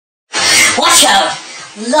Watch out!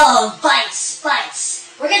 Love bites, bites.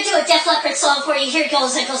 We're gonna do a Def Leppard song for you. Here it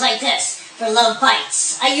goes. It goes like this. For Love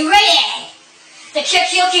Bites. Are you ready? The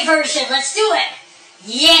karaoke version. Let's do it.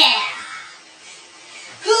 Yeah.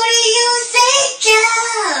 Who do you think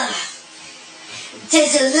of?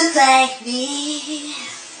 Does it look like me?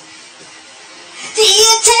 Do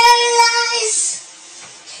you tell lies?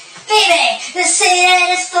 Baby, they say that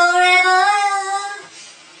it's forever.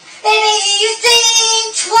 Baby, you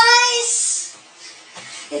think twice.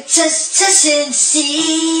 Just touch and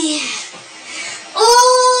see.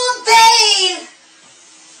 Ooh, babe.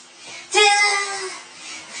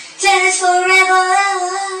 That it's forever.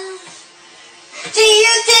 Do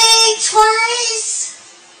you think twice?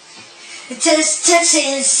 Just touch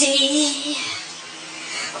and see.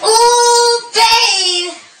 Ooh,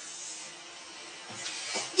 babe.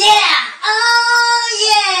 Yeah, oh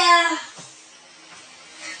yeah.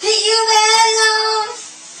 Do you belong?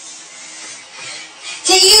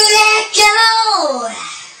 Do you let go?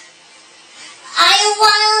 Are you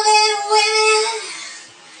wild and women?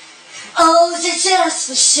 Oh, is it just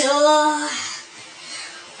for sure?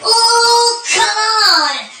 Ooh, come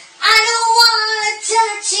on. I don't wanna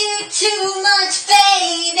touch you too much,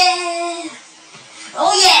 baby.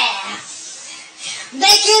 Oh yeah.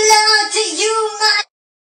 Making love to you might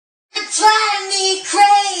drive me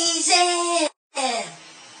crazy.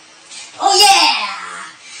 Oh yeah.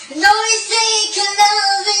 And only think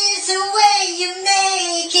love is the way you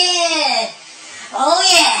make it. Oh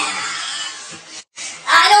yeah.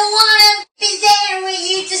 I don't wanna be there when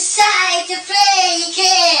you decide to fake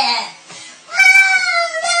it.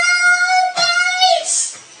 Love bites.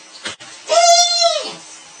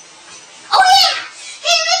 Oh yeah.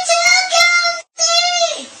 Here it took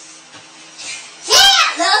me. Yeah,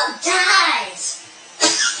 love dies.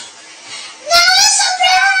 No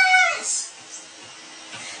surprise.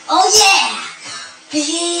 Oh yeah. Be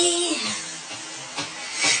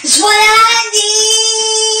is what I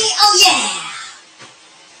need. Oh yeah.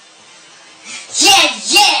 Yeah,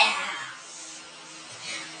 yeah.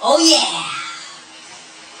 Oh yeah.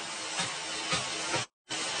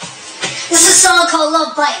 This is a song called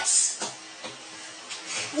Love Bites.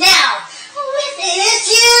 Now, with it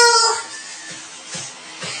you,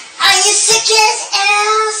 are you sick as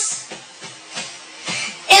ass?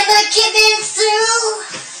 Am I giving through?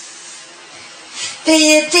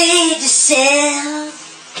 Baby, yourself.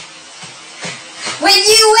 When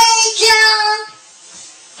you wake up,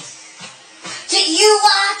 do you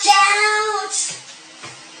walk out?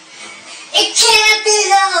 It can't be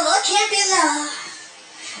love, oh, it can't be love.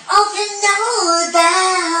 Open know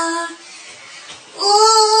about.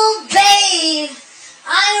 Ooh, babe, I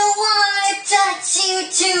don't wanna touch you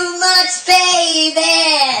too much, baby.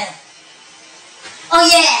 Oh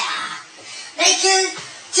yeah, making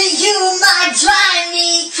to you might drive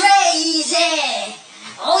me crazy.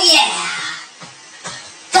 Oh yeah,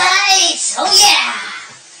 bites. Oh yeah,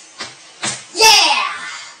 yeah.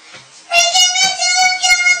 Making me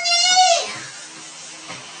to me.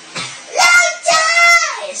 Love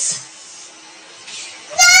dies.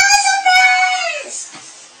 No surprise.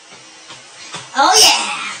 Oh yeah,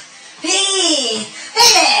 baby,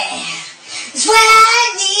 it's what I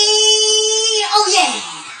need. Oh yeah.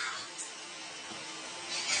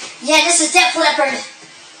 Yeah, this is Def Leppard.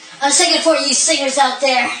 I'm singing for you singers out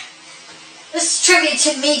there. This is tribute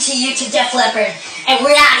to me, to you, to Def Leppard. And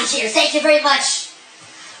we're out of here. Thank you very much.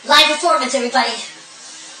 Live performance, everybody.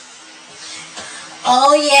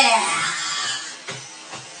 Oh yeah.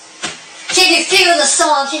 Can you feel the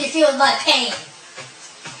song? Can you feel my pain?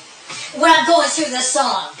 When I'm going through this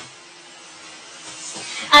song.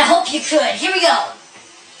 I hope you could. Here we go.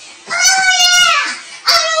 Oh yeah!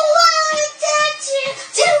 I don't want to touch you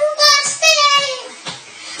too much, babe.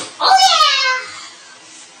 Oh yeah!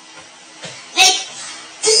 Like,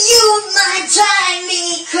 you might drive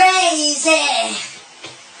me crazy.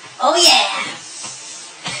 Oh yeah!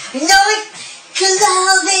 You know it, 'cause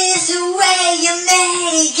love is the way you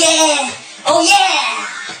make it. Oh yeah!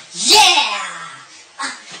 Yeah!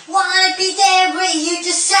 I wanna be there when you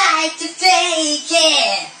decide to fake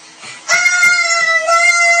it. Oh,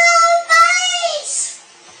 love bites!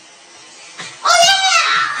 Oh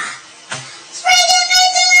yeah!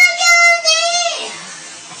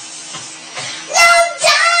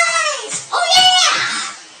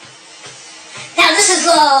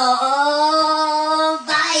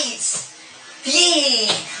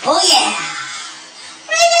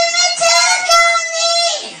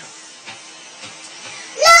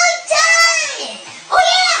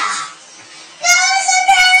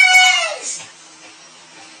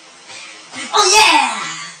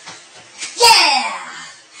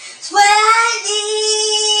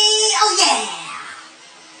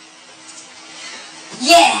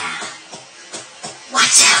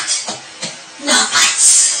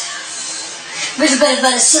 But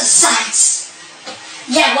it's science.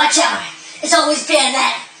 Yeah, watch out. It's always been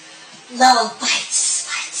that. Love bites.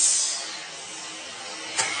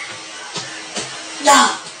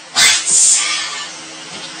 Love bites.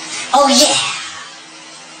 Oh yeah.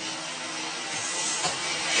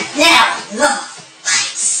 Now, love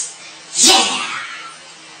bites. Yeah.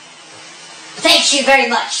 Thank you very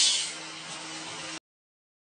much.